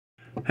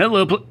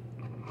Hello,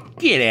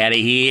 get out of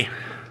here.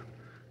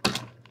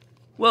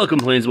 Welcome,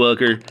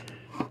 Planeswalker,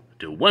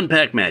 to One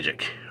Pack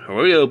Magic,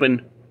 where we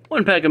open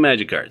one pack of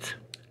magic cards,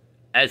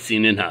 as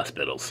seen in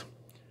hospitals.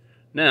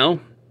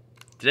 Now,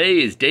 today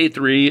is day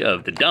 3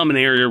 of the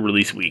Dominaria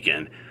release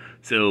weekend,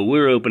 so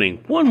we're opening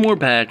one more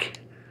pack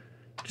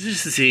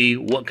just to see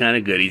what kind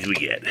of goodies we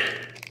get.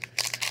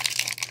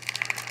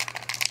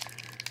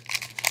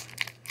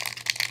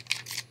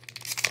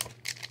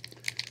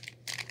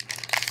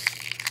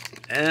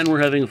 And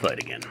we're having a fight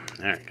again.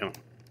 Alright, come on.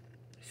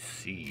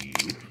 See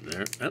you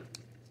there. Oh.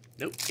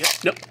 Nope, yep,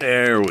 nope.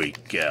 There we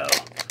go.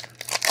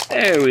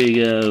 There we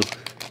go.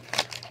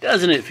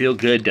 Doesn't it feel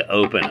good to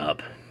open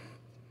up?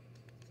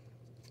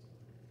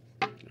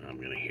 I'm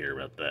going to hear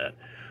about that.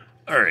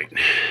 Alright.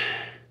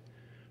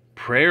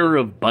 Prayer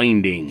of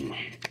Binding.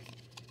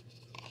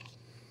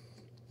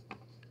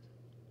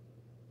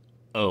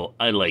 Oh,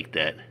 I like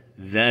that.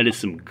 That is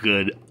some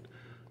good...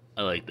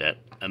 I like that.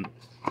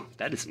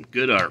 That is some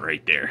good art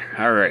right there.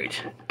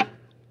 Alright.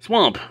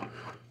 Swamp.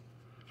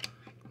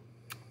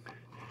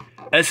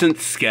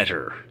 Essence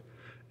Scatter.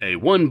 A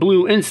 1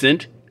 blue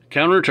instant,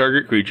 counter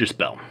target creature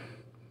spell.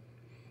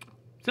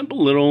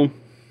 Simple little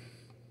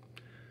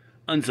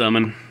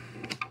unsummon.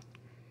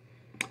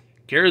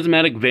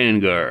 Charismatic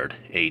Vanguard.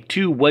 A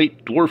 2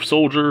 white dwarf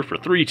soldier for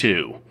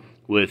 3/2.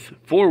 With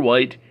 4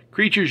 white,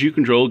 creatures you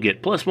control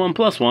get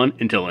 +1/+1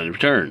 until end of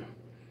turn.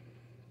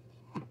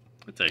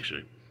 That's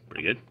actually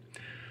pretty good.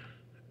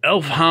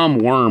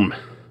 Elfham Worm.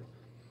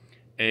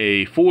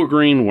 A 4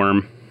 green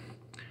worm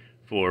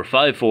for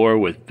 5/4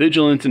 with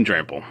Vigilance and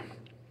Trample.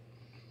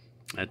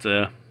 That's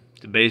a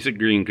basic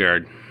green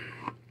card.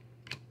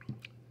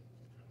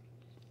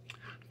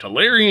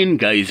 Tolarian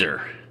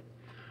Geyser.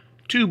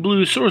 2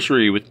 blue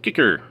sorcery with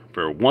Kicker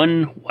for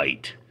 1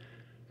 white.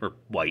 For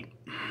white.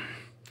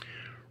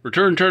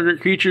 Return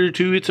target creature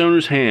to its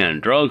owner's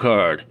hand. Draw a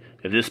card.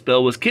 If this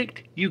spell was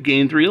kicked, you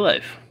gain 3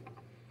 life.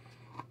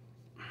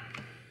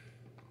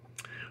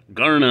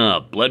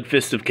 Garna, Blood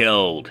Fist of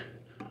Keld.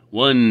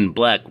 1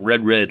 black,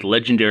 red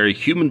legendary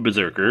human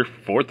berserker,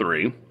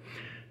 4/3.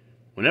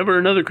 Whenever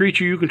another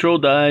creature you control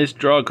dies,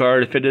 draw a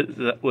card if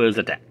it was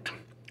attacked.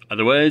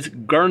 Otherwise,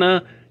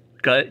 Garna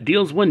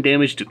deals 1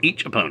 damage to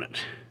each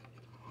opponent.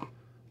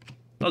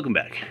 Welcome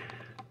back.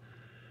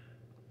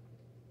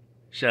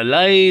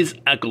 Shalai's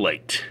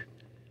Acolyte.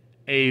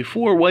 A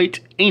 4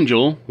 white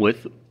angel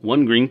with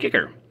 1 green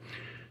kicker.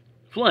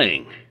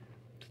 Flying.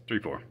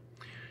 3/4.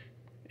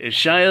 If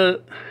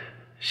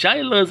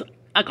Shyla's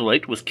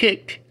Acolyte was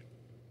kicked,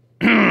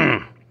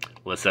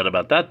 less said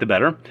about that, the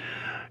better.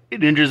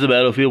 It enters the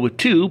battlefield with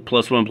 2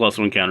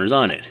 +1/+1 counters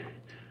on it.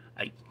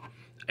 I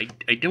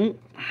don't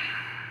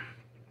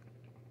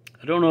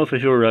know if I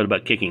feel right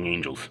about kicking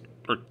angels,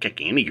 or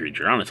kicking any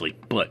creature, honestly,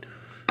 but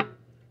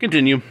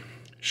continue.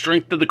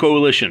 Strength of the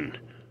Coalition.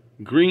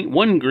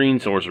 1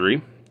 green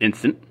sorcery,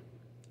 instant.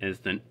 It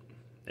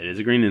is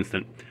a green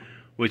instant.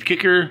 With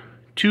kicker,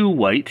 2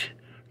 white.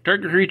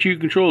 Target creature you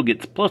control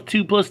gets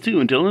 +2/+2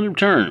 until end of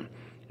turn.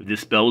 If this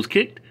spell was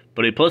kicked,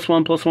 put a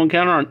 +1/+1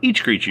 counter on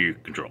each creature you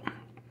control.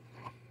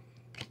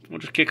 We'll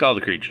just kick all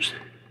the creatures.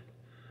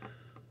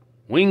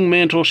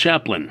 Wingmantle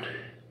Chaplain.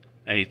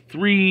 A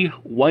 3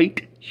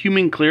 white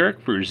human cleric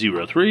for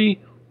 0/3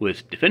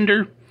 with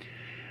Defender.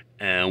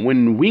 And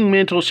when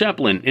Wingmantle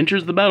Chaplain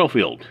enters the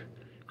battlefield,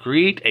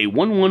 create a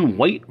 1/1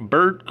 white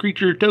bird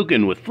creature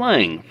token with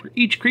flying for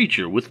each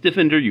creature with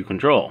Defender you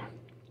control.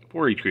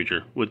 For each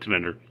creature with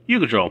Defender you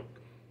control.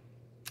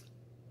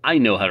 I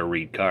know how to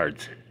read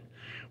cards.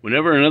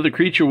 Whenever another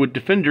creature with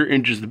Defender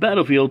enters the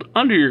battlefield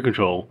under your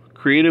control,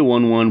 create a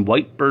 1/1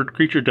 white bird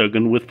creature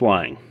token with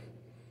flying.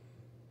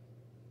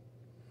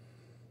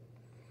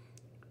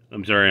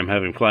 I'm sorry, I'm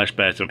having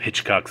flashbacks of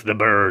Hitchcock's The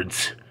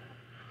Birds.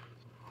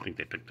 I think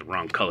they picked the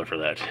wrong color for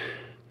that.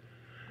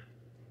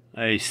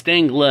 A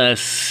stained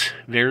glass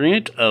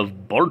variant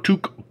of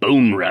Bartuk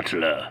Bone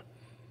Rattler.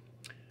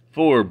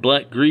 4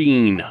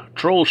 black-green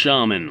Troll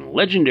Shaman,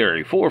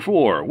 legendary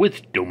 4/4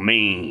 with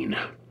Domain.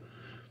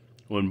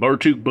 When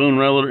Bartuk Bone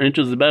Rattler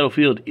enters the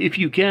battlefield, if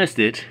you cast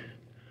it,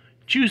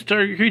 choose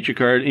target creature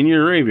card in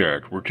your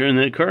graveyard. Return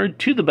that card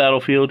to the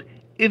battlefield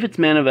if its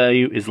mana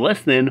value is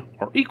less than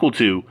or equal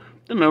to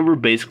the number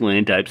of basic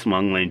land types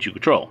among lands you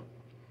control.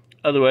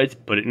 Otherwise,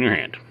 put it in your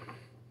hand.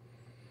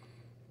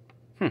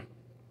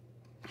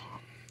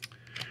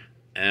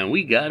 And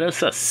we got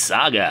us a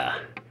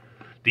Saga.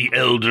 The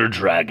Elder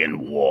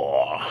Dragon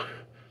War.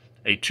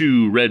 A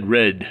 2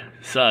 red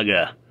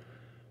Saga.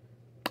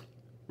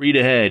 Read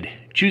ahead.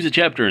 Choose a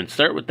chapter and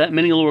start with that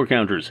many lore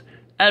counters.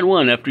 Add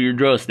 1 after your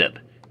draw step.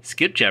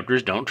 Skip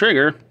chapters, don't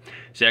trigger.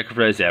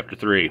 Sacrifice after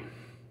 3.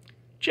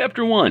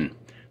 Chapter 1.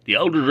 The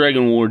Elder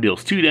Dragon War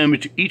deals 2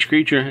 damage to each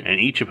creature and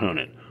each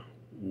opponent.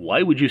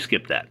 Why would you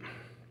skip that?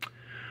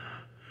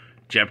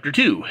 Chapter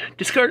 2.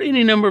 Discard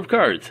any number of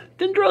cards,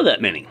 then draw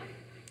that many.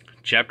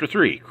 Chapter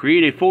 3.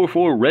 Create a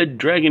 4/4 red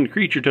dragon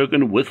creature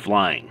token with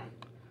flying.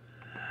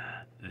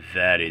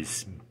 That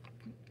is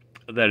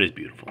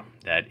beautiful.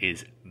 That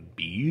is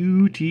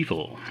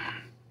beautiful.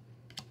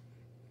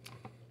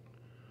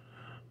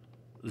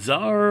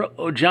 Zar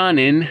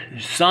Ojanin,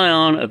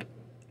 scion of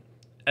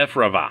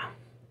Efrava.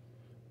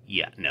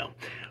 Yeah, no.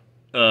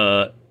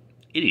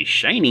 It is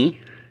shiny.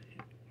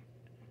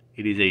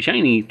 It is a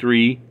shiny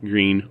 3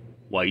 green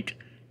white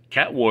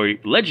cat warrior,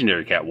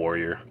 legendary cat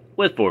warrior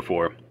with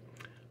 4/4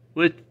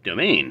 with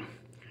domain.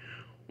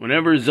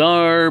 Whenever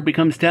Zar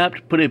becomes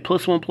tapped, put a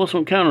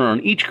 +1/+1 counter on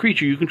each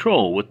creature you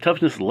control with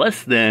toughness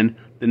less than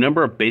the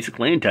number of basic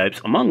land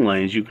types among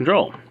lands you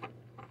control.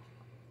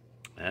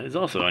 That is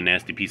also a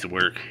nasty piece of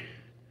work.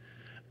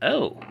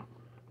 Oh.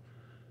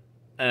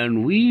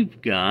 And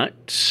we've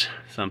got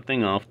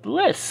something off the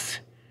list,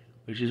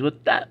 which is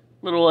what that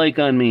little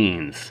icon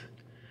means.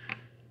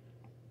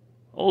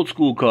 Old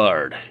school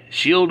card,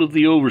 Shield of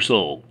the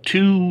Oversoul.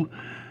 2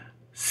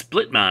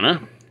 split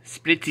mana,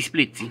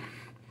 splitsy.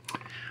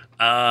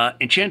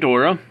 Enchant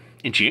Aura,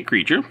 enchant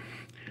creature.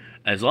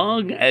 As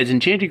long as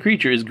enchanted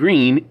creature is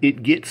green,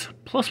 it gets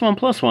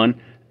 +1/+1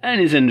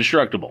 and is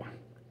indestructible.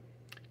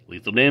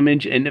 Lethal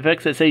damage and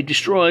effects that say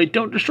destroy,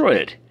 don't destroy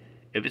it.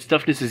 If its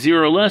toughness is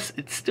 0 or less,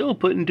 it's still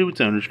put into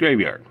its owner's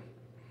graveyard.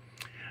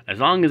 As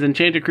long as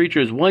enchanted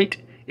creature is white,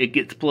 it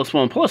gets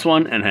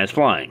 +1/+1 and has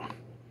flying.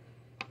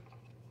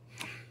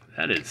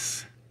 That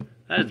is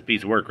a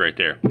piece of work right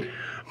there.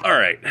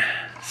 Alright,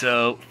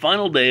 so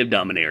final day of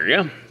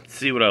Dominaria. Let's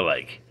see what I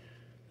like.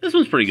 This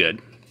one's pretty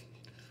good.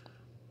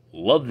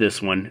 Love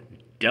this one.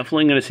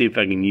 Definitely going to see if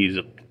I can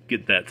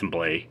get that some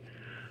play.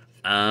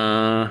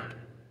 That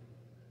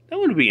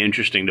would be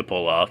interesting to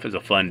pull off as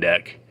a fun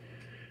deck.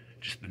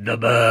 Just the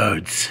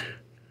birds.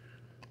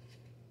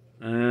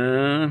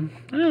 That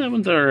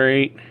one's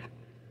alright.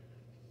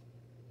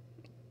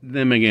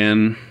 Them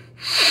again.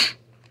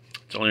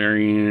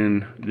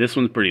 Solarian. This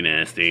one's pretty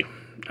nasty.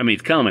 I mean,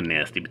 it's common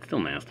nasty, but still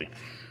nasty.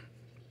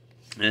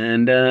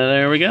 And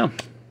there we go.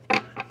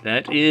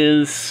 That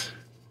is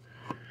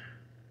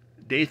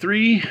day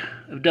 3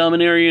 of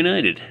Dominaria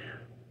United.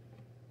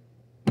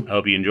 I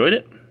hope you enjoyed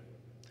it.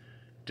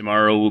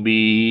 Tomorrow we'll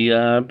be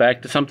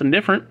back to something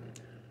different.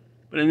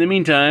 But in the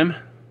meantime,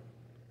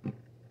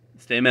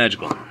 stay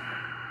magical.